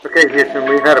Okay, Houston,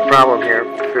 we've had a problem here.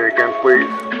 Say again, please.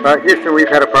 Houston, we've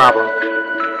had a problem.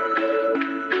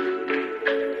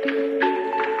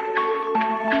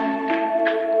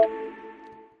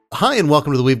 Hi, and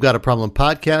welcome to the We've Got a Problem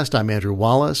podcast. I'm Andrew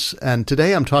Wallace, and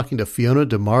today I'm talking to Fiona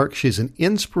Demark. She's an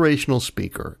inspirational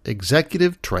speaker,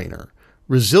 executive trainer,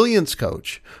 resilience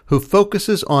coach who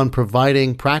focuses on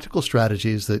providing practical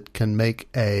strategies that can make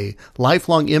a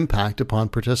lifelong impact upon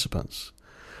participants.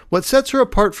 What sets her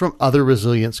apart from other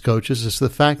resilience coaches is the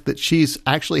fact that she's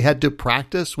actually had to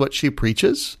practice what she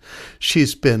preaches.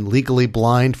 She's been legally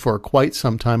blind for quite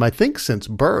some time, I think since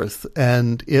birth,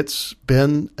 and it's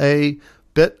been a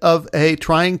bit of a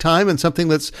trying time and something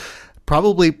that's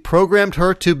probably programmed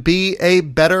her to be a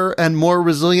better and more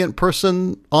resilient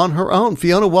person on her own.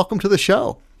 Fiona, welcome to the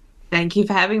show. Thank you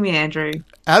for having me, Andrew.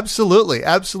 Absolutely.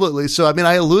 Absolutely. So,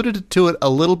 I alluded to it a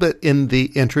little bit in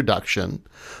the introduction,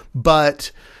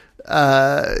 but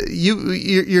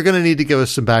you're going to need to give us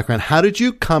some background. How did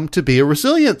you come to be a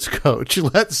resilience coach?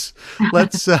 Let's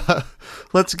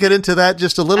get into that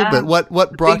just a little bit.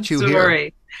 What brought you here?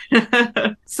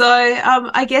 So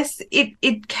I guess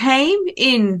it came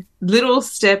in little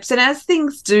steps, and as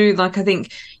things do, like I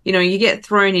think, you get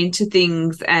thrown into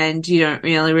things and you don't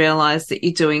really realize that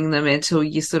you're doing them until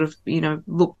you sort of,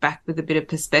 look back with a bit of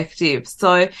perspective.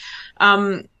 So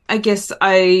I guess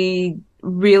I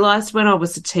realized when I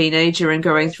was a teenager and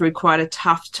going through quite a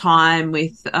tough time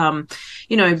with,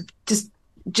 just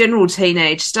general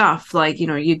teenage stuff, like,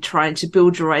 you're trying to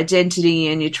build your identity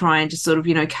and you're trying to sort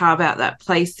of, carve out that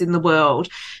place in the world,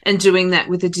 and doing that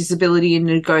with a disability and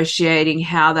negotiating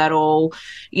how that all,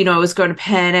 is going to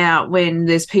pan out when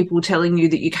there's people telling you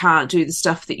that you can't do the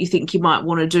stuff that you think you might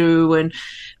want to do. And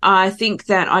I think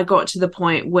that I got to the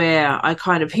point where I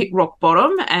kind of hit rock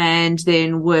bottom and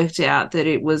then worked out that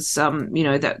it was,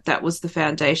 that was the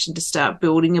foundation to start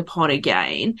building upon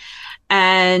again.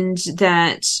 And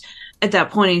that at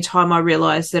that point in time, I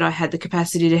realized that I had the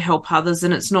capacity to help others.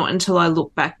 And it's not until I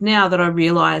look back now that I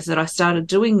realized that I started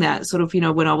doing that sort of,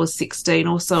 when I was 16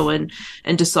 or so, and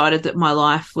decided that my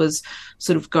life was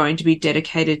sort of going to be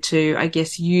dedicated to, I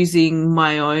guess, using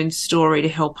my own story to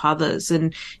help others.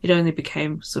 And it only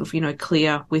became sort of,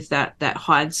 clear with that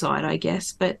hindsight, I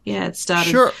guess. But yeah, it started.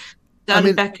 Sure.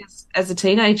 Started back as a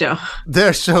teenager.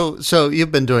 So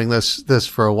you've been doing this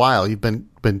for a while. You've been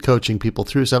coaching people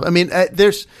through stuff. I do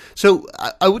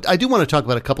want to talk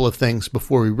about a couple of things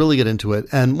before we really get into it.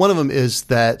 And one of them is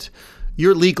that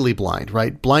you're legally blind,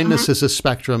 right? Blindness is a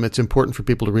spectrum. It's important for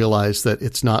people to realize that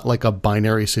it's not like a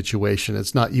binary situation.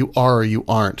 It's not you are or you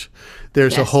aren't.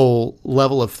 There's a whole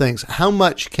level of things. How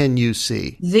much can you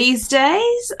see? These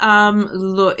days,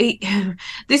 look,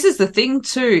 this is the thing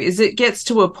too, is it gets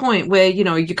to a point where,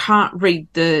 you can't read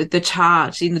the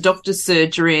chart in the doctor's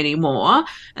surgery anymore.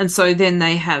 And so then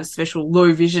they have special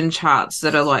low vision charts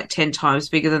that are like 10 times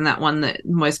bigger than that one that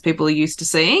most people are used to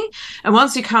seeing. And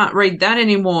once you can't read that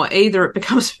anymore either, it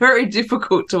becomes very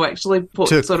difficult to actually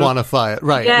quantify it.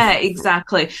 Right. Yeah,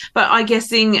 exactly. But I'm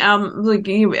guessing,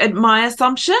 my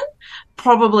assumption,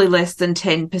 probably less than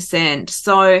 10%.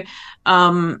 So,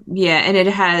 and it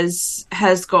has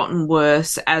gotten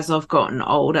worse as I've gotten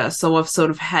older. So I've sort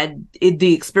of had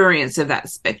the experience of that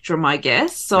spectrum, I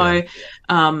guess. So,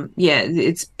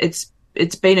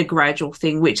 it's been a gradual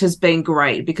thing, which has been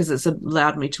great because it's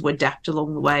allowed me to adapt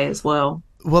along the way as well.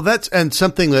 Well, that's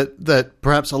something that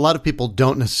perhaps a lot of people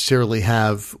don't necessarily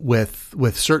have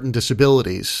with certain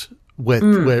disabilities. Where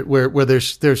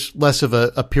there's less of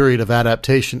a period of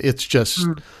adaptation. It's just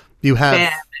you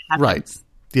have right.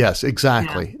 Yes,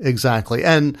 exactly, exactly.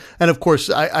 And of course,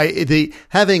 having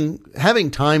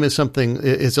time is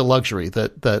a luxury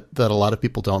that a lot of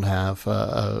people don't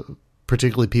have.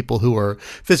 Particularly people who are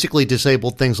physically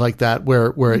disabled, things like that,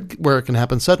 where it can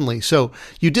happen suddenly. So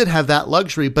you did have that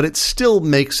luxury, but it still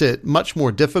makes it much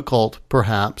more difficult,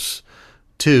 perhaps,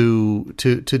 to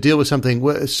deal with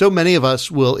something. So many of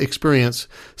us will experience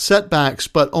setbacks,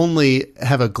 but only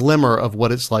have a glimmer of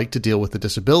what it's like to deal with a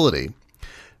disability.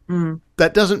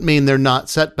 That doesn't mean they're not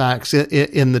setbacks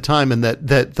in the time, and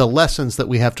that the lessons that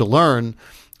we have to learn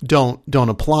don't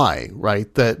apply,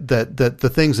 right? That the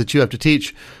things that you have to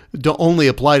teach don't only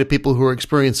apply to people who are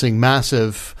experiencing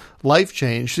massive life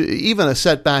change. Even a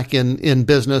setback in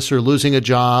business, or losing a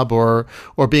job, or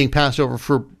being passed over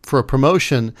for a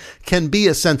promotion can be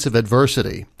a sense of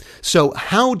adversity. So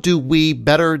how do we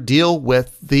better deal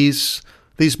with these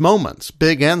moments,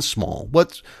 big and small?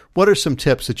 What are some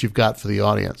tips that you've got for the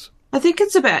audience? I think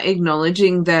it's about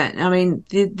acknowledging that,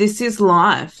 this is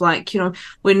life. Like,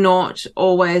 we're not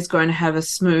always going to have a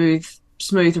smooth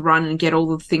smooth run and get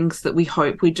all the things that we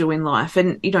hope we do in life.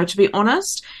 And, you know, to be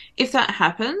honest, if that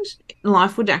happened,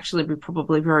 life would actually be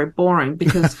probably very boring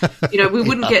because, you know, we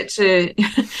wouldn't get to,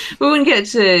 we wouldn't get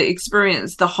to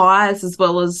experience the highs as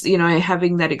well as, you know,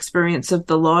 having that experience of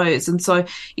the lows. And so,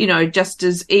 you know, just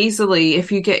as easily,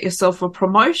 if you get yourself a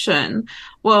promotion,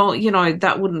 well, you know,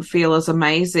 that wouldn't feel as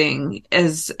amazing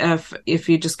as if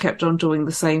you just kept on doing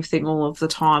the same thing all of the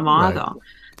time either.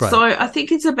 Right. So I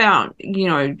think it's about, you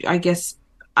know, I guess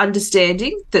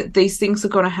understanding that these things are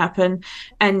going to happen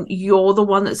and you're the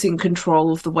one that's in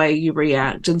control of the way you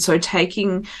react. And so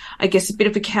taking, I guess, a bit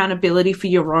of accountability for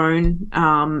your own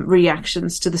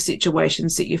reactions to the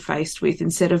situations that you're faced with,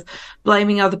 instead of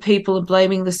blaming other people and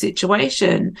blaming the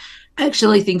situation,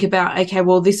 actually think about, okay,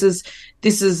 well, this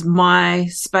is my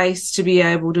space to be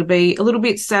able to be a little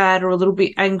bit sad or a little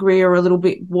bit angry or a little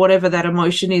bit whatever that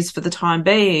emotion is for the time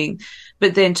being.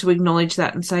 But then to acknowledge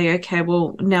that and say, okay,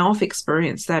 well, now I've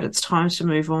experienced that. It's time to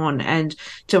move on, and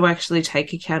to actually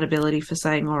take accountability for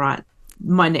saying, all right,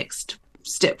 my next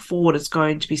step forward is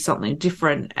going to be something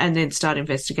different, and then start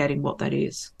investigating what that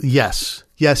is. Yes.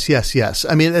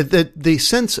 I mean, the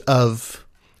sense of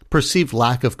perceived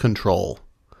lack of control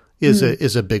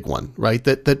is a big one, right?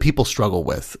 That people struggle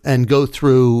with and go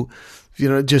through, you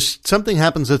know, just something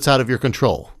happens that's out of your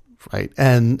control, right?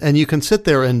 And you can sit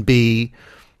there and be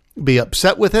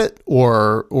upset with it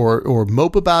or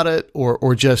mope about it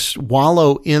or just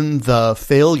wallow in the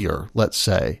failure, let's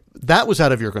say. That was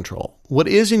out of your control. What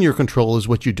is in your control is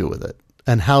what you do with it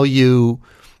and how you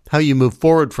move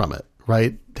forward from it,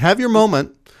 right? Have your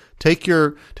moment. Take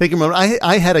your moment.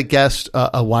 I had a guest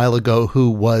a while ago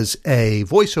who was a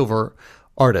voiceover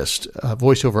artist,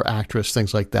 voiceover actress,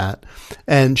 things like that.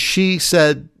 And she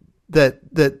said that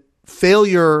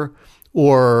failure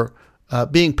or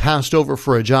being passed over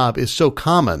for a job is so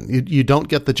common. You don't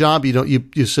get the job.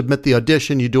 You submit the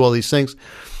audition. You do all these things,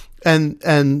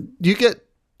 and you get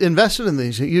invested in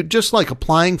these. You just like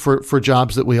applying for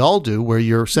jobs that we all do, where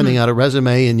you're sending out a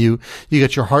resume and you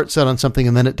get your heart set on something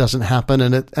and then it doesn't happen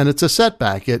and it's a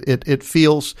setback. It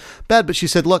feels bad. But she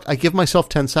said, look, I give myself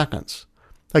 10 seconds.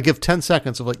 I give 10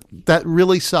 seconds of like, that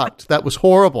really sucked. That was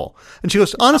horrible. And she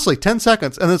goes, honestly, 10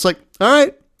 seconds. And it's like, all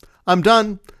right, I'm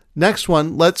done. Next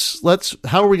one, let's,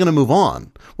 how are we going to move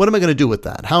on? What am I going to do with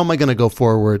that? How am I going to go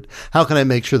forward? How can I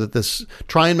make sure that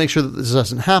try and make sure that this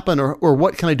doesn't happen, or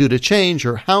what can I do to change,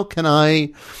 or how can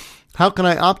I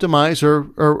optimize,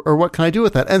 or what can I do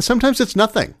with that? And sometimes it's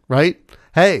nothing, right?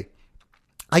 Hey,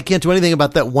 I can't do anything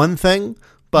about that one thing,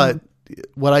 but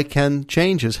what I can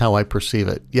change is how I perceive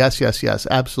it. Yes,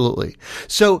 absolutely.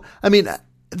 So, I mean,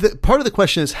 part of the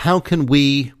question is how can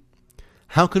we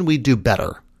do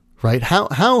better? Right?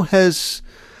 How has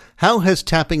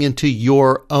tapping into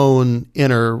your own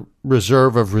inner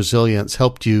reserve of resilience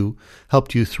helped you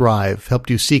thrive, helped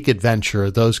you seek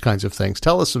adventure, those kinds of things?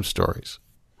 Tell us some stories.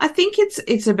 I think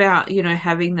it's about, you know,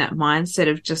 having that mindset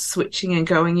of just switching and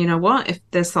going, you know what, if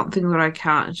there's something that I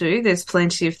can't do, there's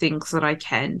plenty of things that I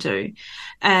can do.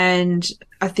 And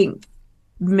I think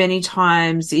many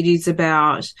times it is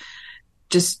about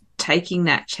just taking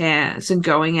that chance and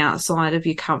going outside of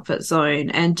your comfort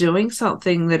zone and doing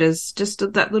something that is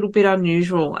just that little bit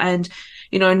unusual, and,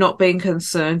 you know, not being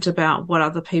concerned about what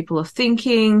other people are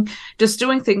thinking, just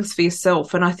doing things for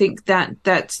yourself. And I think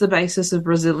that's the basis of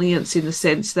resilience, in the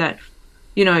sense that,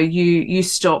 you know, you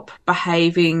stop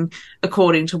behaving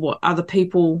according to what other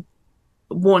people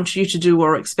want you to do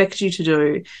or expect you to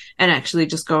do, and actually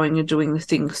just going and doing the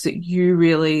things that you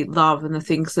really love and the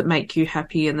things that make you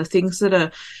happy and the things that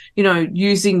are, you know,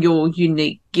 using your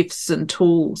unique gifts and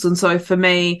tools. And so for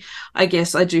me, I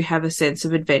guess I do have a sense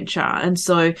of adventure. And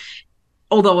so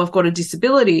although I've got a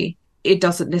disability, it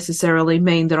doesn't necessarily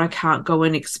mean that I can't go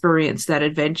and experience that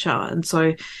adventure. And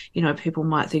so, you know, people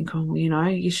might think, oh, you know,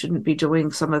 you shouldn't be doing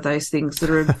some of those things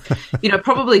that are, you know,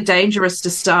 probably dangerous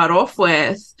to start off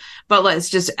with, but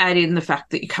let's just add in the fact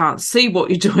that you can't see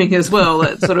what you're doing as well.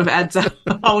 That sort of adds a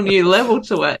whole new level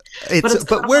to it.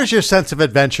 But where's your sense of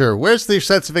adventure? Where's your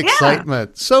sense of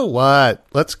excitement? Yeah. So what?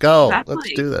 Let's go. Exactly.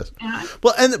 Let's do this. Yeah.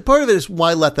 Well, and part of it is,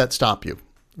 why let that stop you,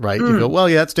 right? You go, well,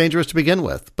 yeah, it's dangerous to begin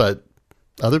with, but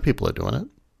other people are doing it.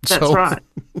 That's right.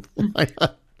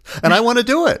 And I want to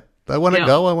do it. I want to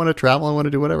go. I want to travel. I want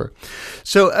to do whatever.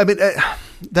 So, I mean,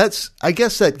 I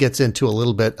guess that gets into a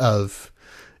little bit of,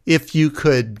 if you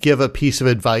could give a piece of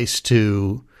advice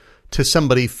to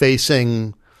somebody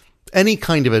facing any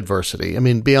kind of adversity, I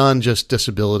mean, beyond just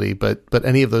disability, but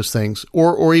any of those things,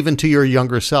 or even to your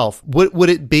younger self, would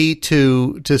it be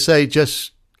to say,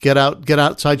 just get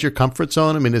outside your comfort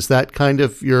zone? I mean, is that kind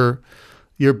of your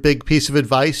your big piece of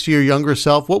advice to your younger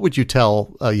self? What would you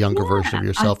tell a younger version of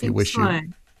yourself you wish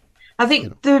you? I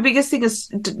think the biggest thing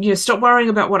is, stop worrying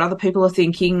about what other people are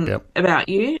thinking about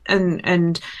you,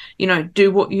 and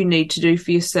do what you need to do for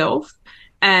yourself,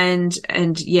 and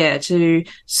to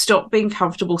stop being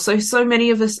comfortable. So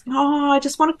many of us, I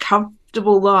just want a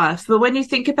comfortable life. But when you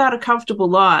think about a comfortable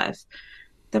life,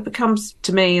 that becomes,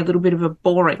 to me, a little bit of a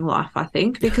boring life, I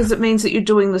think, because it means that you're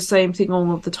doing the same thing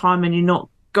all of the time and you're not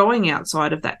going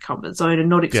outside of that comfort zone and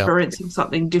not experiencing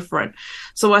something different.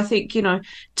 So I think,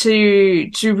 to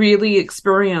really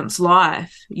experience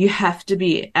life, you have to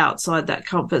be outside that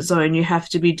comfort zone. You have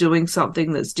to be doing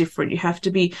something that's different. You have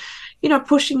to be,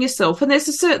 pushing yourself. And there's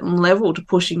a certain level to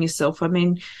pushing yourself. I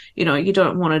mean, you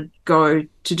don't want to go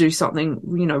to do something,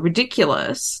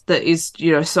 ridiculous that is,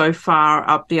 so far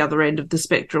up the other end of the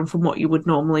spectrum from what you would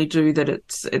normally do that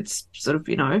it's sort of,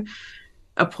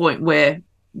 a point where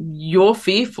you're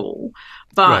fearful,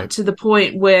 but to the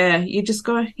point where you just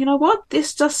go, you know what,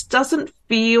 this just doesn't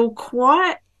feel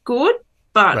quite good,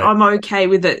 but I'm okay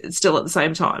with it still at the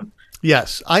same time.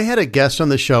 Yes. I had a guest on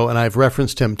the show, and I've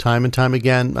referenced him time and time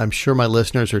again. I'm sure my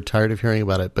listeners are tired of hearing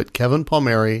about it, but Kevin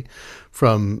Palmieri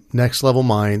from Next Level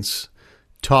Minds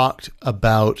talked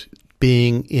about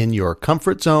being in your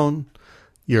comfort zone,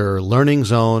 your learning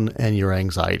zone, and your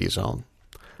anxiety zone.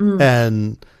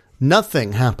 And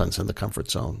nothing happens in the comfort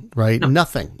zone, right? No.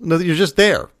 Nothing. No, you're just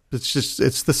there. It's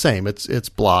the same. It's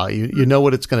blah. You know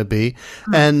what it's going to be.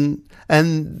 And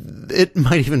it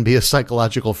might even be a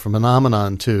psychological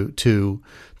phenomenon to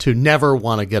never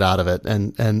want to get out of it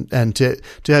and to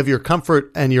have your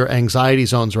comfort and your anxiety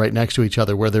zones right next to each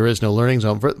other where there is no learning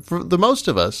zone. For the most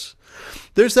of us,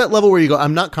 there's that level where you go,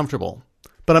 I'm not comfortable,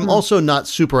 but I'm also not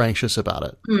super anxious about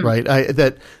it, right?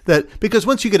 That because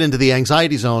once you get into the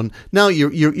anxiety zone, now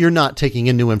you're not taking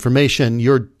in new information.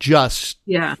 You're just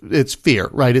it's fear,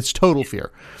 right? It's total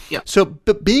fear. Yeah. So,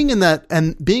 but being in that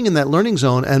learning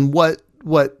zone, and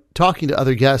what talking to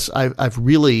other guests, I've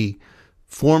really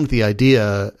formed the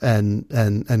idea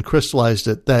and crystallized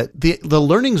it that the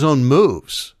learning zone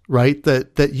moves, right?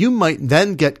 That you might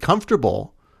then get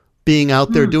comfortable being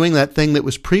out there doing that thing that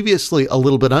was previously a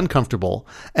little bit uncomfortable.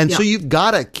 And so you've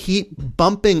got to keep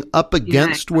bumping up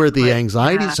against where the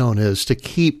anxiety zone is to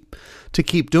keep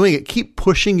doing it, keep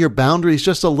pushing your boundaries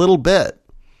just a little bit.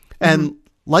 And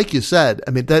like you said,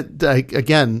 I mean,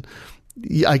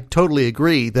 I totally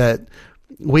agree that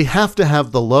we have to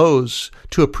have the lows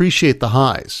to appreciate the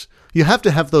highs. You have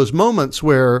to have those moments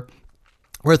where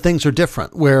things are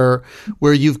different, where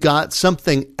you've got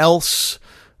something else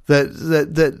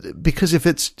that because if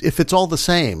it's all the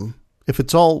same, if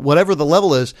it's all whatever the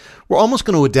level is, we're almost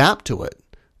going to adapt to it.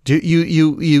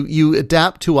 You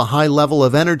adapt to a high level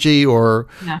of energy or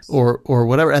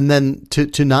whatever, and then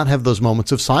to not have those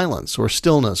moments of silence or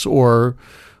stillness or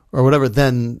whatever,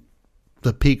 then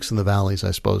the peaks and the valleys,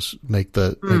 I suppose, make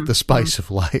the spice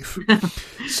of life.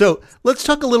 So let's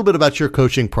talk a little bit about your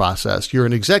coaching process. You're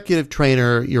an executive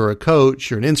trainer, you're a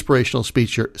coach, you're an inspirational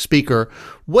speaker.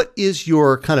 What is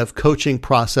your kind of coaching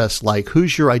process like?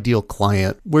 Who's your ideal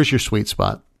client? Where's your sweet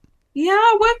spot? Yeah,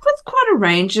 I work with quite a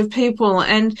range of people,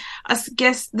 and I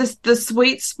guess the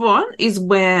sweet spot is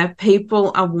where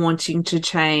people are wanting to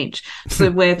change.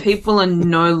 So where people are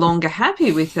no longer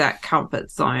happy with that comfort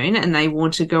zone and they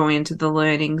want to go into the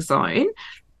learning zone,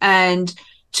 and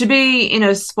to be in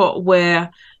a spot where,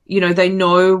 they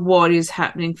know what is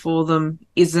happening for them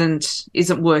isn't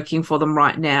working for them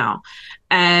right now.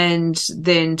 And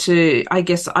then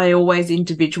I always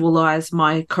individualize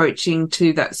my coaching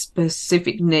to that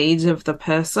specific needs of the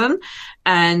person.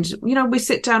 And, we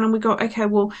sit down and we go, okay,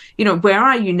 well, where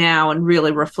are you now? And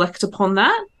really reflect upon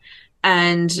that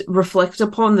and reflect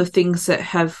upon the things that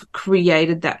have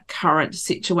created that current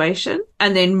situation,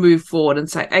 and then move forward and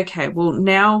say, okay, well,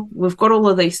 now we've got all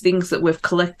of these things that we've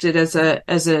collected as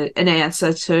an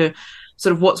answer to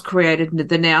sort of what's created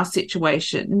the now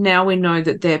situation. Now we know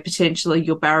that they're potentially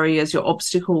your barriers, your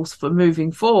obstacles for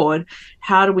moving forward.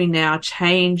 How do we now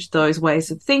change those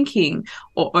ways of thinking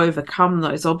or overcome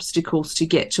those obstacles to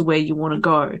get to where you want to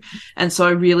go? And so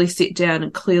I really sit down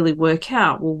and clearly work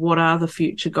out, well, what are the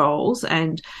future goals,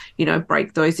 and,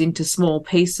 break those into small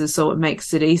pieces so it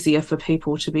makes it easier for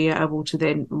people to be able to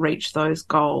then reach those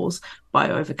goals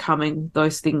by overcoming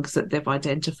those things that they've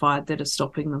identified that are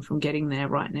stopping them from getting there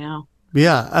right now.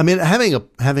 Yeah. I mean, having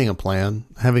a plan,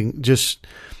 having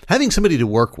somebody to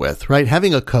work with, right?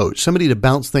 Having a coach, somebody to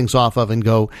bounce things off of and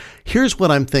go, here's what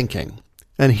I'm thinking,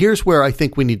 and here's where I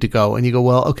think we need to go. And you go,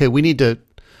 well, okay, we need to,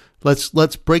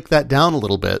 let's break that down a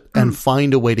little bit and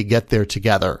find a way to get there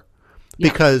together.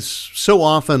 because so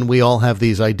often we all have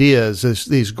these ideas,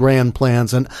 these grand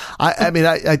plans. And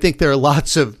I think there are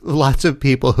lots of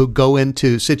people who go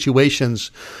into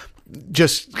situations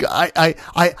just, I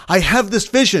have this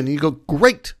vision. You go,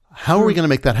 great. How are we going to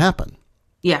make that happen?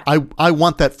 Yeah. I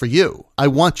want that for you. I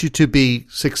want you to be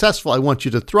successful. I want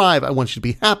you to thrive. I want you to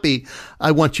be happy.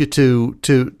 I want you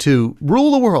to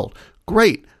rule the world.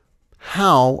 Great.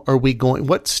 How are we going?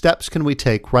 What steps can we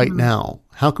take right now?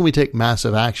 How can we take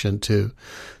massive action to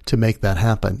make that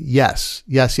happen? Yes.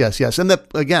 And that,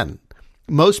 again,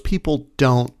 most people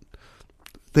don't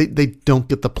get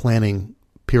the planning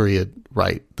period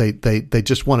right. They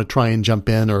just want to try and jump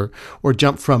in or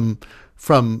jump from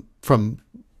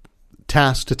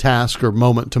task to task or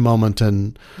moment to moment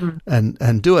and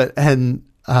do it. And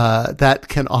that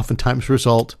can oftentimes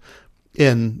result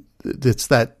in, it's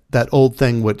that old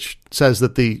thing which says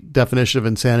that the definition of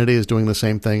insanity is doing the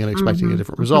same thing and expecting a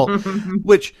different result,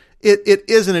 which it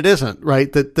is and it isn't,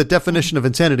 right? The definition of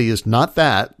insanity is not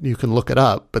that. You can look it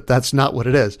up, but that's not what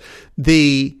it is.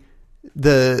 But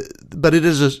it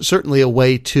is certainly a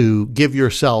way to give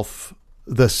yourself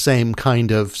the same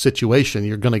kind of situation.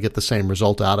 You're going to get the same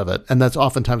result out of it. And that's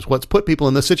oftentimes what's put people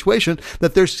in the situation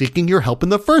that they're seeking your help in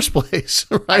the first place,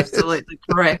 right? Absolutely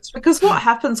correct. Because what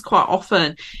happens quite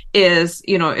often is,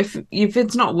 if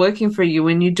it's not working for you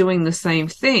and you're doing the same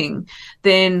thing,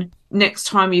 then next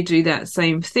time you do that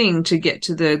same thing to get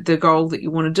to the goal that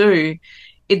you want to do,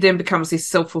 it then becomes this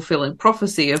self-fulfilling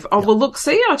prophecy of, well, look,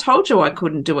 see, I told you I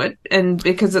couldn't do it. And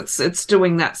because it's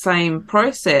doing that same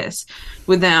process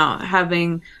without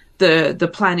having the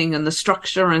planning and the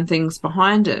structure and things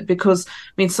behind it. Because,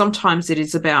 sometimes it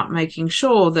is about making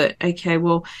sure that, okay,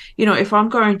 well, if I'm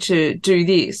going to do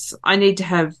this, I need to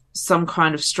have some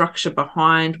kind of structure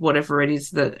behind whatever it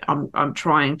is that I'm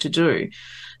trying to do.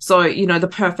 So, the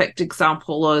perfect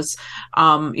example is,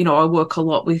 I work a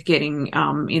lot with getting,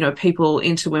 people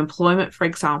into employment, for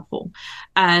example.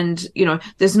 And,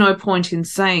 there's no point in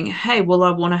saying, hey, well,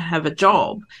 I want to have a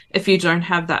job if you don't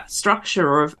have that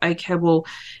structure of, okay, well,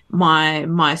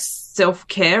 my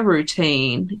self-care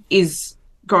routine is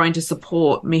going to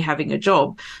support me having a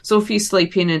job. So if you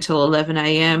sleep in until 11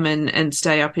 a.m. and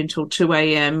stay up until 2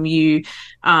 a.m., you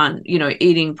aren't,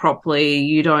 eating properly,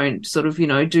 you don't sort of,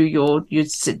 do your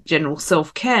general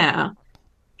self-care,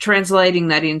 translating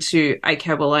that into,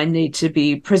 okay, well, I need to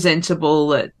be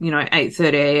presentable at,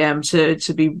 8:30 a.m. to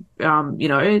be,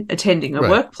 attending a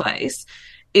workplace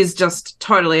is just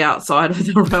totally outside of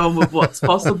the realm of what's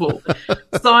possible.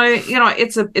 So,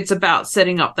 it's about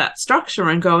setting up that structure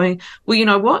and going, well, you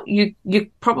know what, you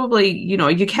probably,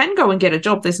 you can go and get a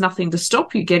job. There's nothing to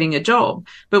stop you getting a job,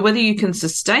 but whether you can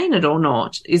sustain it or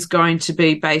not is going to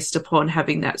be based upon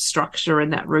having that structure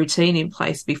and that routine in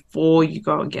place before you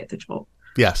go and get the job.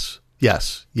 Yes.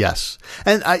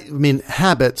 And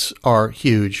habits are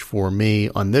huge for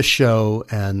me on this show.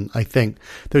 And I think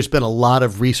there's been a lot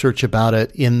of research about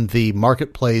it in the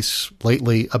marketplace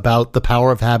lately about the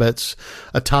power of habits,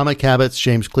 Atomic Habits,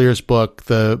 James Clear's book,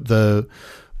 the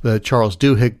Charles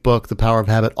Duhigg book, The Power of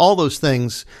Habit, all those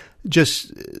things,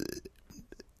 just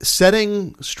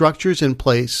setting structures in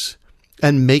place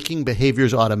and making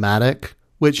behaviors automatic,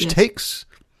 which takes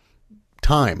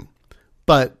time,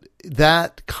 but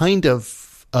that kind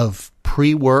of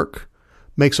pre-work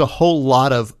makes a whole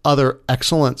lot of other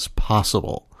excellence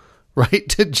possible,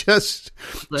 right?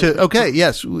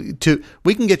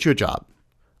 We can get you a job.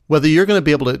 Whether you're going to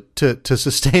be able to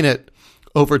sustain it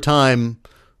over time,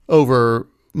 over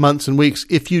months and weeks,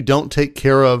 if you don't take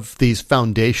care of these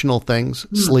foundational things,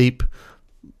 sleep,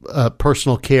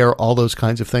 personal care, all those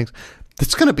kinds of things,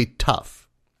 it's going to be tough.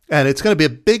 And it's going to be a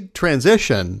big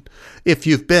transition if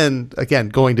you've been, again,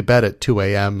 going to bed at 2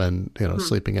 a.m. and,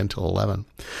 sleeping until 11.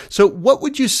 So what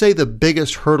would you say the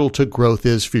biggest hurdle to growth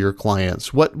is for your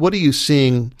clients? What are you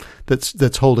seeing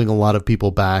that's holding a lot of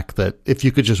people back that if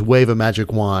you could just wave a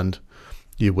magic wand,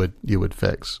 you would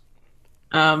fix?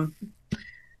 Your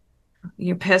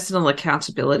personal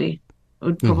accountability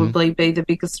would probably be the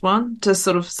biggest one, to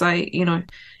sort of say,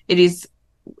 it is,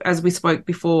 as we spoke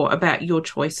before, about your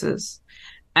choices.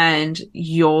 And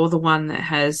you're the one that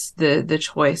has the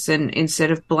choice. And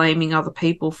instead of blaming other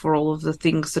people for all of the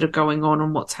things that are going on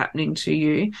and what's happening to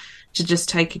you, to just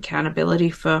take accountability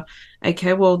for,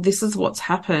 okay, well, this is what's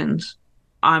happened.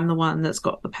 I'm the one that's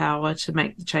got the power to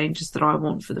make the changes that I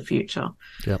want for the future.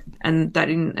 Yep. And that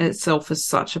in itself is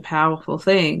such a powerful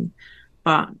thing.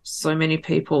 But so many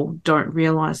people don't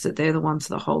realize that they're the ones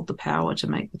that hold the power to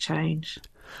make the change.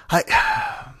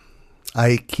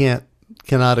 I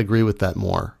cannot agree with that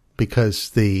more,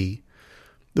 because we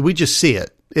just see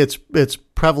it. it's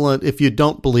prevalent. If you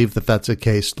don't believe that that's the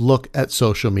case, look at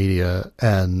social media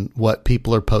and what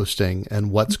people are posting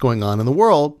and what's going on in the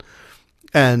world.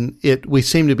 And we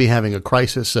seem to be having a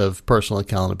crisis of personal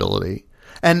accountability.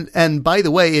 And by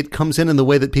the way, it comes in the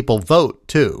way that people vote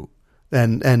too,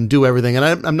 and do everything.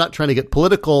 And I'm not trying to get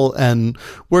political, and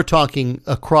we're talking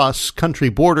across country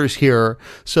borders here.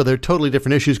 So there are totally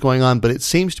different issues going on, but it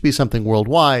seems to be something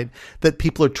worldwide that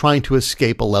people are trying to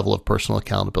escape a level of personal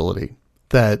accountability,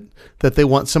 that they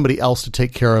want somebody else to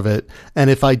take care of it. And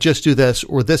if I just do this,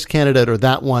 or this candidate or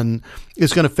that one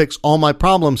is going to fix all my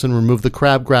problems and remove the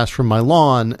crabgrass from my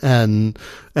lawn, and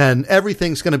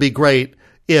everything's going to be great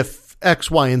if X,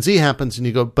 Y, and Z happens. And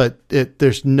you go, but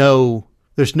there's no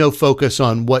focus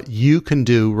on what you can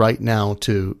do right now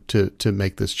to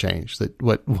make this change. That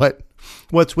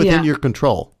what's within your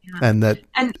control. Yeah.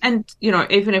 And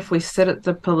even if we sit at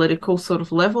the political sort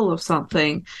of level of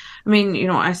something, I mean,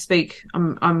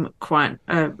 I'm quite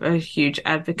a huge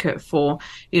advocate for,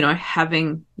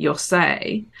 having your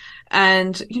say.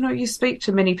 And, you speak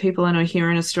to many people I know here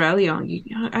in Australia,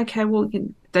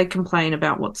 they complain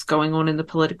about what's going on in the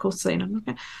political scene. I'm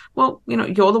like, well,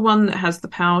 you're the one that has the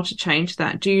power to change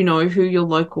that. Do you know who your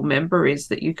local member is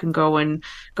that you can go and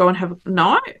have?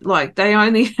 No, like they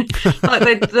only,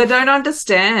 like they don't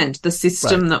understand the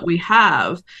system that we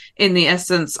have, in the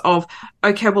essence of,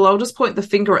 okay, well, I'll just point the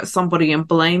finger at somebody and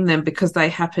blame them because they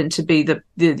happen to be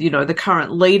the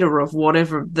current leader of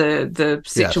whatever the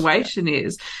situation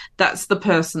is. That's the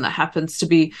person that happens to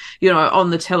be,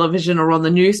 on the television or on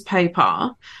the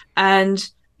newspaper. And,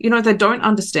 they don't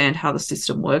understand how the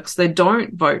system works. They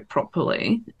don't vote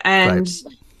properly. And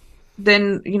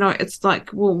then, it's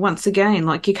like, well, once again,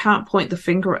 like you can't point the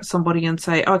finger at somebody and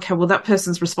say, okay, well, that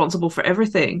person's responsible for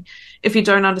everything if you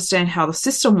don't understand how the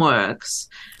system works.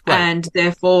 Right. And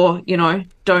therefore, you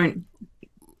don't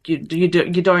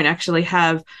actually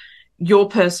have your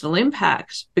personal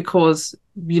impact because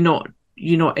you're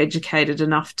not educated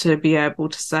enough to be able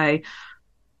to say,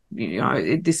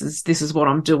 this is what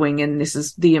I'm doing, and this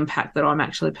is the impact that I'm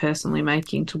actually personally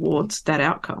making towards that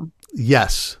outcome.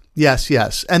 Yes.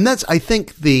 And that's, I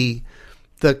think, the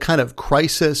kind of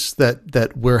crisis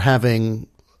that we're having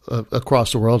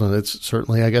across the world, and it's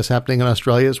certainly, I guess, happening in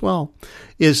Australia as well,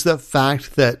 is the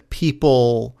fact that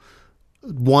people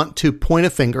want to point a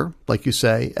finger, like you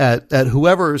say, at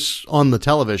whoever's on the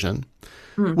television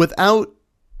without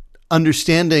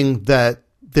understanding that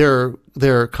there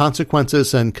are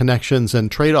consequences and connections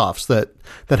and trade-offs that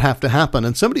have to happen.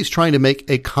 And somebody's trying to make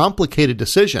a complicated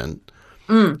decision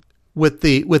with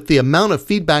the amount of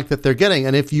feedback that they're getting.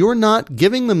 And if you're not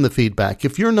giving them the feedback,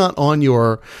 if you're not on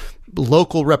your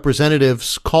local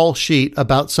representative's call sheet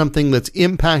about something that's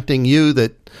impacting you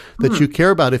that you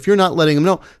care about, if you're not letting them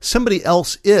know, somebody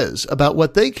else is about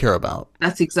what they care about.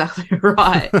 That's exactly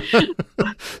right.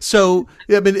 So,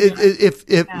 I mean, if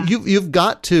you've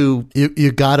got to,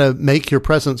 you got to make your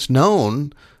presence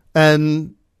known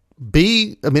and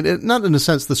be, I mean, not in a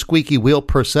sense the squeaky wheel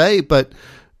per se, but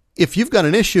if you've got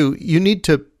an issue, you need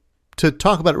to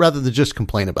talk about it rather than just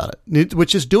complain about it,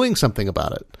 which is doing something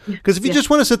about it. Because if you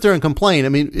just want to sit there and complain, I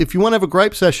mean, if you want to have a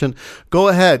gripe session, go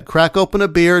ahead, crack open a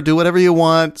beer, do whatever you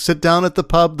want, sit down at the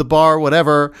pub, the bar,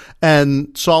 whatever,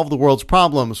 and solve the world's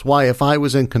problems. Why, if I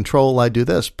was in control, I'd do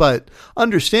this. But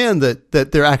understand that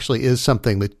there actually is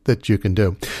something that you can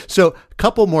do. So a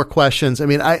couple more questions. I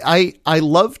mean, I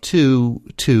love to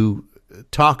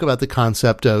talk about the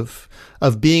concept of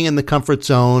being in the comfort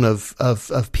zone,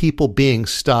 of people being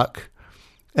stuck.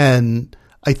 And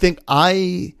I think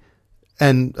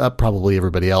and probably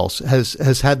everybody else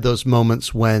has had those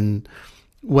moments when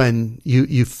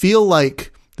you feel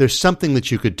like there's something that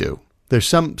you could do. There's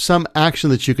some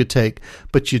action that you could take,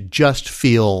 but you just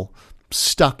feel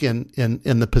stuck in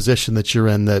the position that you're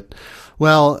in, that,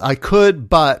 well, I could,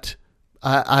 but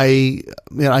I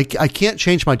can't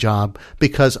change my job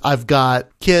because I've got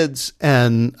kids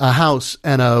and a house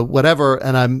and a whatever,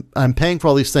 and I'm paying for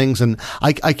all these things, and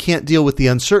I can't deal with the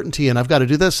uncertainty, and I've got to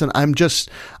do this, and I'm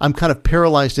kind of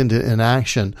paralyzed into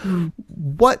inaction.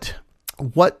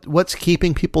 What's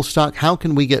keeping people stuck? How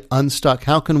can we get unstuck?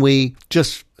 How can we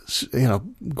just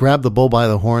grab the bull by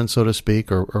the horn, so to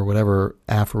speak, or whatever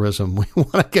aphorism we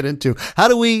want to get into? How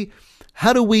do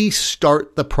we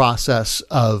start the process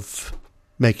of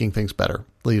making things better,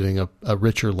 leading a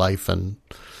richer life and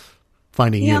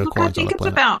finding unicorns on the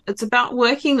planet? I think it's about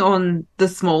working on the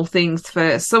small things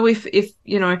first. So if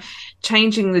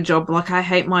changing the job, like I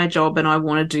hate my job and I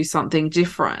want to do something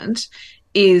different,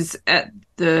 is at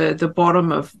the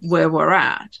bottom of where we're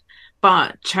at.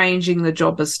 but changing the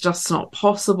job is just not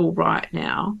possible right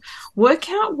now. Work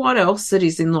out what else it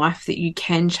is in life that you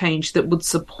can change that would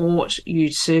support you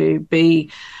to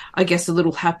be, I guess, a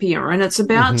little happier. And it's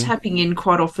about tapping in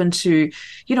quite often to,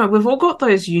 we've all got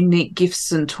those unique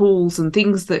gifts and tools and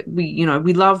things that we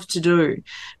love to do.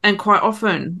 And quite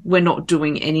often we're not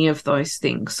doing any of those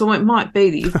things. So it might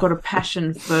be that you've got a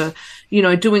passion for,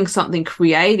 doing something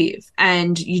creative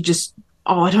and you just,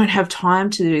 I don't have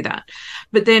time to do that.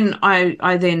 But then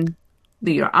I then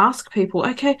ask people,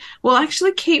 okay, well,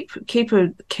 actually keep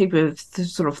a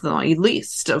sort of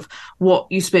list of what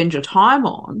you spend your time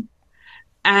on.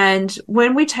 And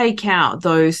when we take out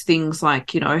those things like,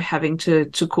 having to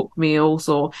cook meals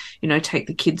or, take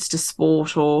the kids to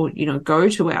sport or, go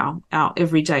to our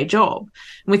everyday job,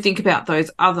 and we think about those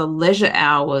other leisure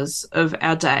hours of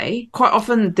our day, quite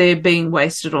often they're being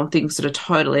wasted on things that are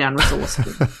totally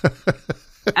unresourceful.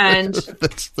 And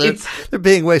they're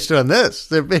being wasted on this.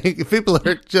 People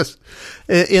are just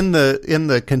in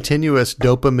the continuous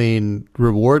dopamine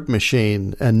reward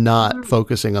machine and not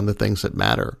focusing on the things that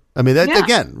matter. I mean,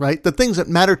 again, right? The things that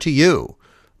matter to you.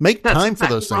 Make time for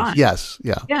those things. Right. Yes.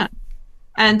 Yeah. Yeah.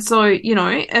 And so,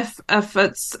 if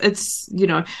it's,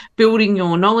 building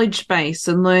your knowledge base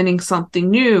and learning something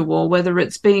new, or whether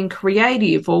it's being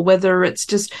creative, or whether it's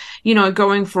just,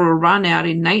 going for a run out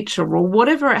in nature, or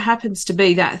whatever it happens to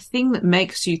be, that thing that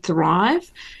makes you thrive,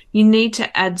 you need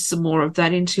to add some more of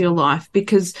that into your life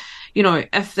because,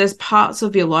 if there's parts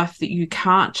of your life that you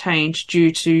can't change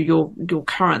due to your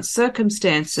current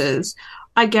circumstances,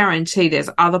 I guarantee there's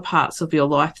other parts of your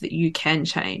life that you can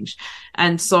change.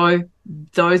 And so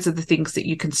those are the things that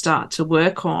you can start to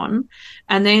work on.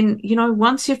 And then,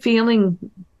 once you're feeling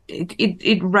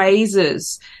it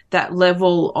raises that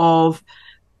level of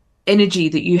energy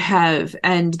that you have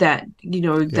and that,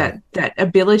 that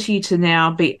ability to now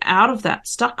be out of that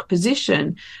stuck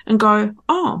position and go,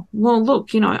 oh, well, look,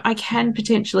 I can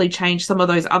potentially change some of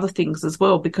those other things as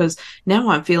well because now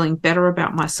I'm feeling better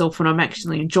about myself and I'm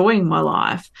actually enjoying my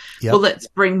life. Yep. Well, let's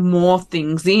bring more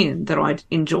things in that I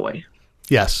enjoy.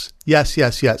 Yes.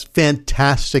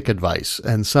 Fantastic advice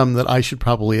and some that I should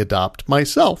probably adopt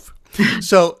myself.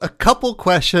 So a couple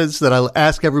questions that I'll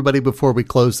ask everybody before we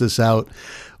close this out.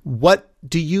 What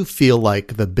do you feel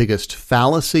like the biggest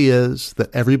fallacy is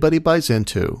that everybody buys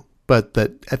into, but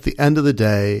that at the end of the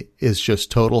day is just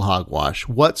total hogwash?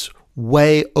 What's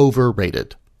way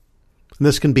overrated? And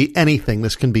this can be anything.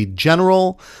 This can be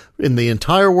general in the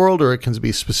entire world, or it can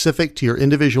be specific to your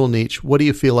individual niche. What do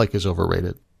you feel like is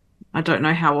overrated? I don't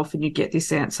know how often you get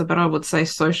this answer, but I would say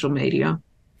social media.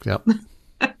 Yep.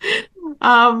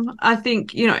 I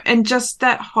think, and just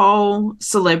that whole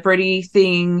celebrity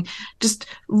thing, just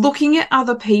looking at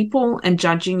other people and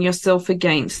judging yourself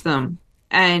against them.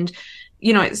 And,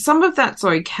 some of that's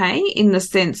okay in the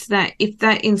sense that if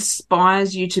that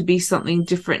inspires you to be something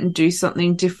different and do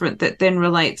something different that then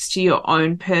relates to your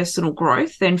own personal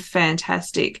growth, then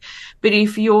fantastic. But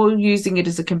if you're using it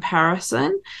as a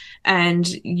comparison and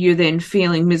you're then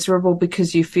feeling miserable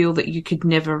because you feel that you could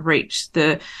never reach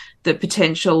the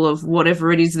potential of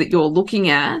whatever it is that you're looking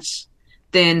at,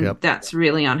 then that's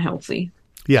really unhealthy.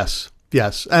 Yes.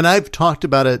 And I've talked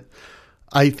about it,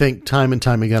 I think, time and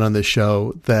time again on this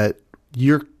show, that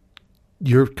you're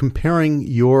comparing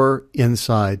your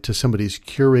inside to somebody's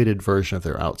curated version of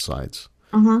their outsides.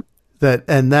 Mm-hmm.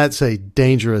 And that's a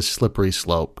dangerous, slippery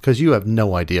slope because you have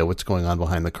no idea what's going on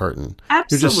behind the curtain. Absolutely.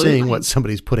 You're just seeing what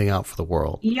somebody's putting out for the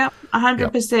world. Yep,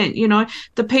 100%.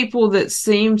 The people that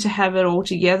seem to have it all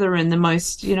together and the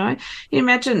most, you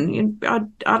imagine,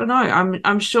 I don't know,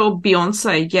 I'm sure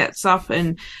Beyonce gets up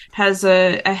and has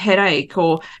a headache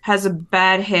or has a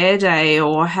bad hair day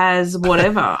or has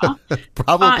whatever.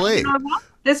 Probably. You know what?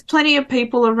 There's plenty of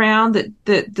people around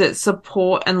that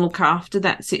support and look after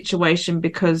that situation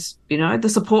because, the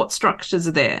support structures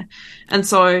are there. And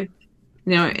so,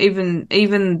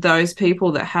 even those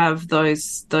people that have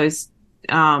those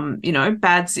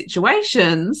bad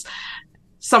situations,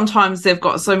 sometimes they've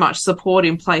got so much support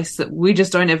in place that we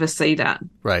just don't ever see that.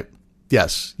 Right.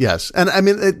 Yes. And I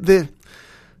mean,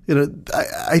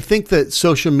 I think that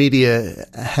social media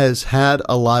has had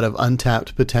a lot of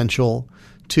untapped potential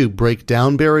to break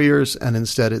down barriers, and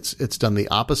instead it's done the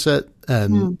opposite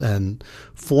and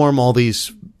form all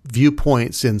these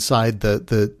viewpoints inside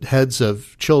the heads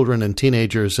of children and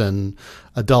teenagers and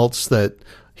adults that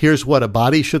here's what a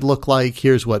body should look like,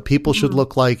 here's what people should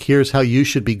look like, here's how you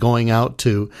should be going out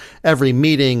to every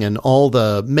meeting and all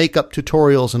the makeup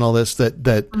tutorials and all this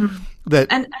that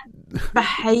and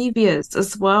behaviors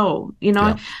as well,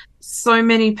 so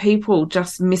many people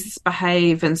just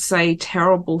misbehave and say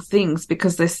terrible things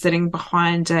because they're sitting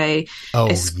behind a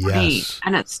screen. Yes.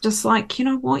 And it's just like, you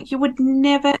know what? You would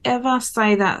never, ever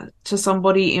say that to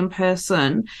somebody in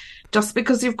person. Just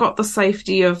because you've got the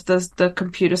safety of the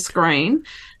computer screen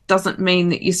doesn't mean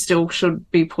that you still should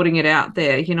be putting it out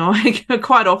there. You know, I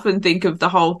quite often think of the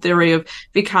whole theory of if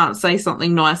you can't say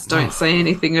something nice, don't say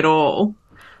anything at all.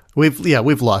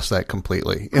 We've lost that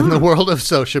completely in the world of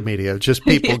social media. Just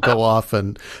people go off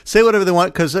and say whatever they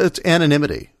want because it's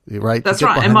anonymity, right? That's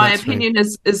right. And my opinion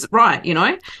is right. You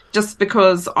know, just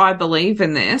because I believe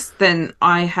in this, then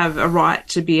I have a right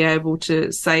to be able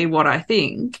to say what I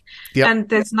think. Yep. And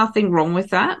there's nothing wrong with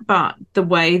that. But the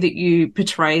way that you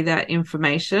portray that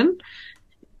information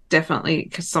definitely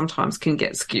sometimes can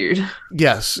get skewed.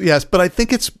 Yes. But I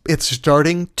think it's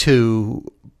starting to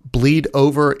bleed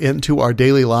over into our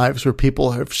daily lives where people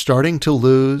are starting to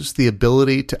lose the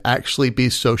ability to actually be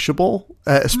sociable,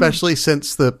 especially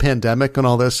since the pandemic and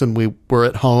all this, and we were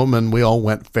at home and we all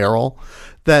went feral,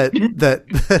 that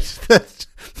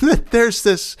there's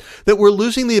this, that we're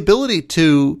losing the ability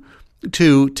to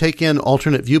take in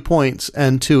alternate viewpoints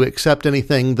and to accept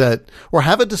anything that, or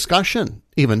have a discussion,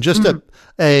 even just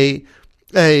a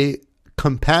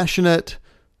compassionate,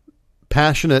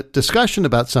 passionate discussion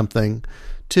about something,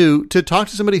 to talk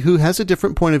to somebody who has a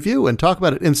different point of view and talk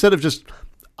about it instead of just,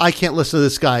 I can't listen to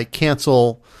this guy,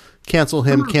 cancel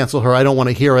him, cancel her. I don't want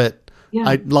to hear it.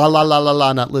 Yeah.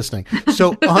 Not listening.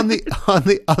 So on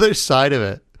the other side of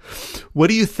it, what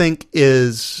do you think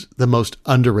is the most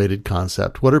underrated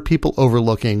concept? What are people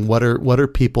overlooking? What are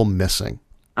people missing?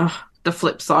 The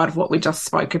flip side of what we just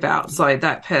spoke about. So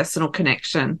that personal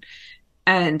connection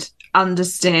and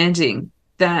understanding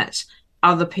that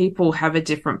other people have a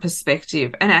different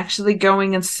perspective and actually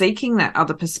going and seeking that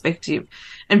other perspective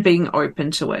and being open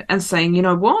to it and saying, you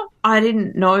know what, I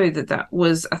didn't know that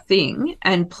was a thing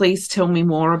and please tell me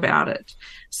more about it.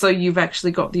 So you've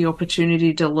actually got the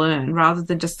opportunity to learn rather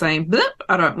than just saying, blip,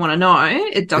 I don't want to know.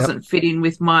 It doesn't fit in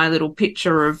with my little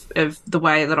picture of the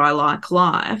way that I like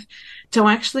life. To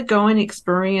actually go and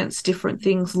experience different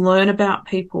things, learn about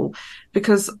people,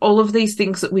 because all of these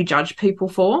things that we judge people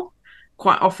for,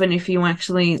 quite often, if you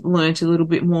actually learnt a little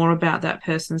bit more about that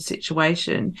person's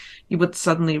situation, you would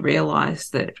suddenly realize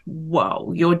that,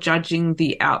 whoa, you're judging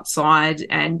the outside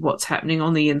and what's happening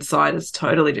on the inside is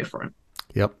totally different.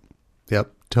 Yep.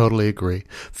 Totally agree.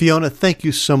 Fiona, thank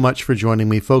you so much for joining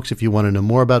me. Folks, if you want to know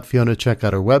more about Fiona, check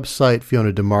out her website,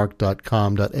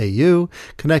 fionademark.com.au.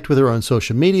 Connect with her on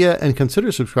social media and consider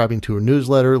subscribing to her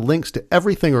newsletter. Links to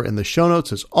everything are in the show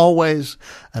notes as always.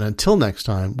 And until next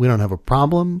time, we don't have a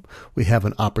problem. We have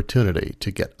an opportunity to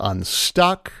get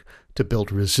unstuck, to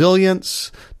build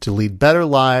resilience, to lead better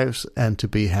lives, and to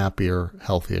be happier,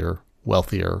 healthier,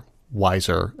 wealthier,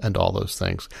 wiser, and all those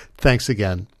things. Thanks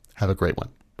again. Have a great one.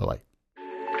 Bye-bye.